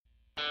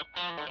Beer.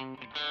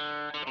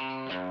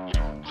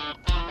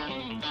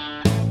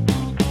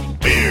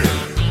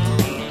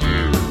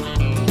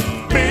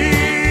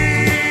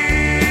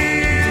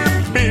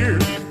 Beer.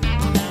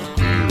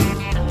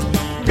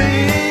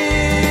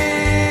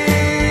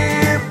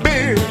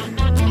 Beer.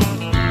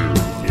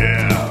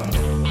 Yeah.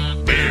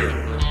 Beer.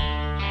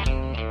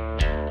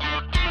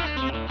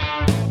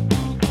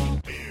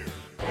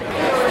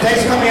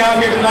 Thanks for coming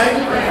out here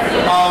tonight.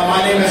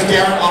 My name is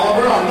Garrett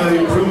Oliver. I'm the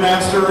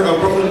brewmaster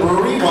of Brooklyn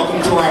Brewery.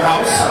 Welcome to our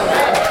house.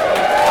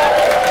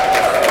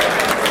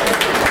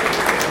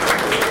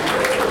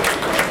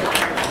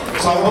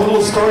 So I have a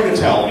little story to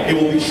tell. It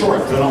will be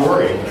short, so don't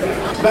worry.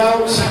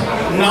 About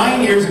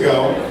 9 years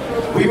ago,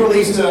 we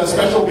released a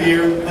special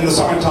beer in the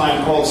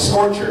summertime called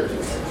Scorcher.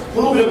 A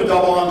little bit of a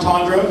double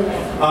entendre.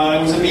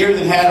 It was a beer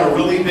that had a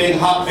really big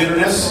hop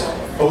bitterness,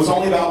 but was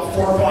only about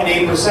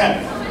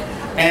 4.8%.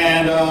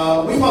 And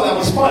we thought that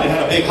was fun. It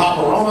had a big hop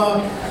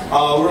aroma.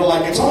 We were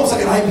like, it's almost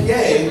like an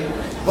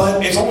IPA,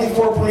 but it's only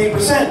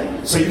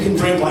 4.8%, so you can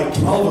drink like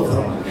 12 of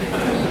them.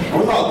 And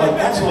we thought, like,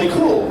 that's really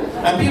cool.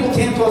 And people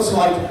came to us and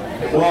like,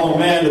 well,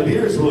 man, the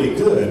beer is really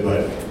good,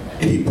 but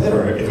it'd be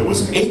better if it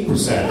was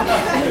 8%.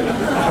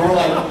 And we're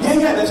like,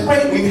 yeah, that's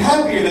great. We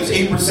have beer that's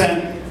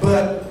 8%,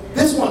 but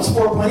this one's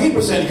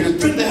 4.8%. You can just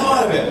drink the hell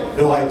out of it.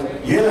 They're like,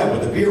 yeah,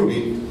 but the beer would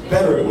be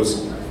better if it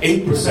was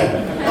 8%.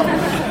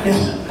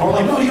 And we're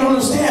like, no, you don't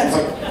understand. It's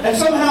like, and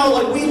somehow,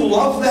 like, we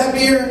love that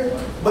beer,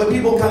 but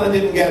people kind of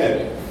didn't get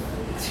it.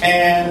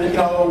 And, you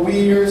know,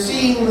 we are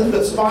seeing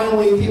that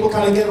finally people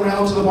kind of get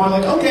around to the point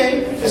like,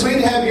 okay, it's great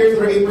to have beers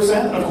that are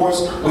 8%. And of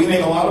course, we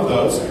make a lot of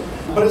those.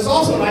 But it's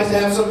also nice to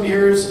have some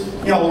beers,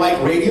 you know,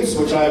 like Radius,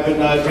 which I've been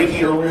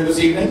drinking earlier this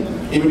evening,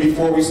 even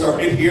before we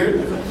started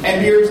here,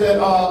 and beers that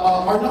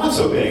are not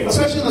so big,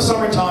 especially in the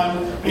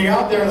summertime when you're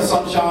out there in the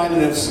sunshine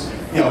and it's,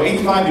 you know,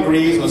 85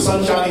 degrees and the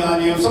sun's shining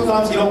on you.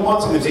 Sometimes you don't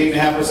want something that's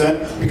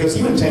 8.5% because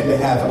you intend to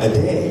have a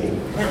day.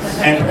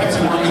 And perhaps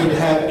you want even to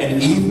have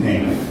an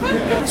evening.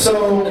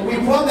 So we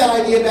brought that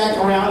idea back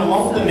around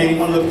along with the name,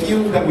 one of the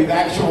few that we've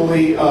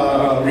actually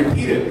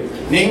repeated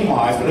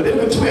name-wise, but a bit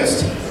of a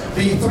twist.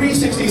 The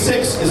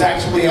 366 is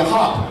actually a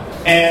hop,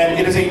 and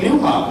it is a new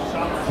hop.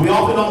 We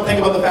often don't think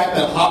about the fact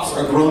that hops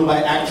are grown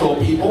by actual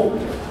people.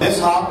 This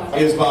hop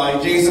is by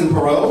Jason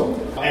Perot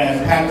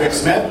and Patrick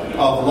Smith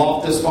of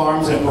Loftus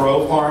Farms and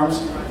Perot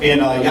Farms in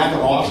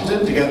Yakima,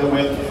 Washington, together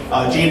with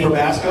Gene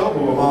Probasco,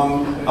 who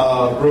among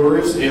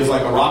brewers is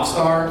like a rock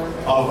star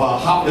of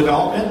hop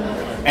development.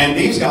 And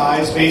these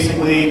guys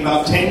basically,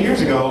 about 10 years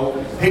ago,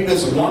 picked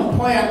this one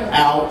plant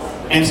out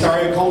and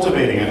started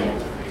cultivating it.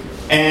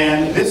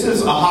 And this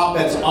is a hop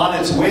that's on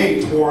its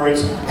way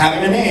towards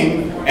having a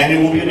name, and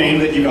it will be a name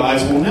that you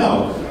guys will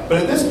know. But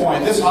at this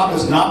point, this hop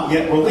is not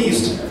yet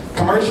released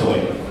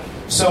commercially.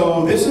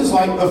 So this is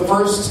like the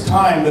first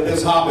time that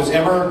this hop has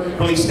ever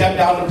really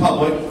stepped out in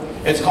public.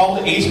 It's called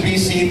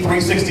HBC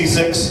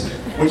 366,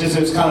 which is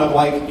its kind of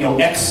like, you know,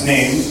 X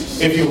name,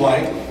 if you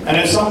like. And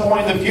at some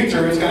point in the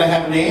future, it's going to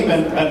have a name,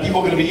 and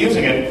people are going to be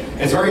using it.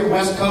 It's very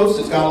West Coast.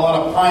 It's got a lot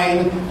of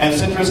pine and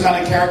citrus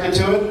kind of character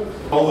to it.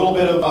 A little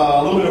bit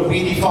of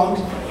weedy funk,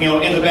 you know,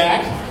 in the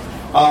back.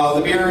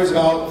 The beer is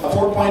about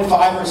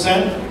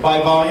 4.5% by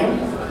volume.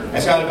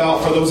 It's got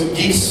about, for those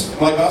geeks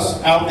like us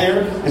out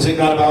there, it's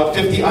got about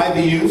 50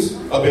 IBUs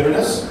of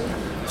bitterness.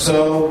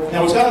 So, you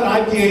know, it's got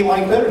an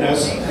IPA-like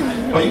bitterness,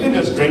 but you can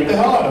just drink the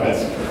hell out of it.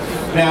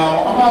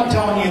 Now, I'm not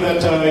telling you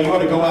that you ought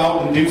to go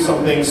out and do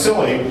something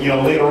silly, you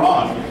know, later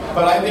on.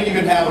 But I think you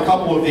can have a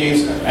couple of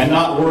these and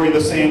not worry the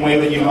same way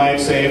that you might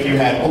say if you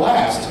had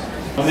Blast.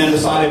 And then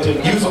decided to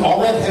use all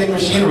that heavy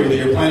machinery that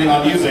you're planning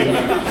on using,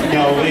 you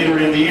know, later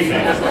in the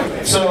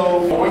evening.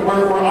 So we're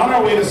on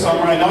our way to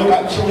summer. I know it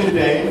got chilly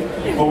today,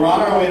 but we're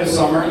on our way to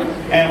summer.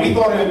 And we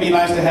thought it would be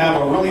nice to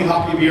have a really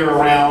hoppy beer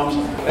around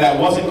that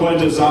wasn't going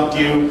to zonk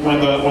you when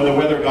the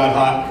weather got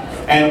hot.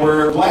 And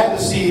we're glad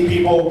to see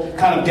people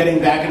kind of getting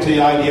back into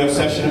the idea of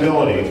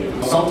sessionability.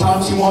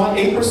 Sometimes you want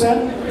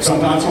 8%,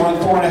 sometimes you want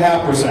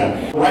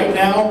 4.5%. Right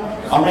now,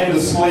 I'm ready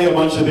to slay a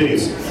bunch of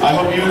these. I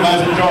hope you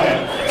guys enjoy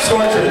it.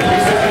 Scorcher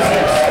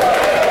 366.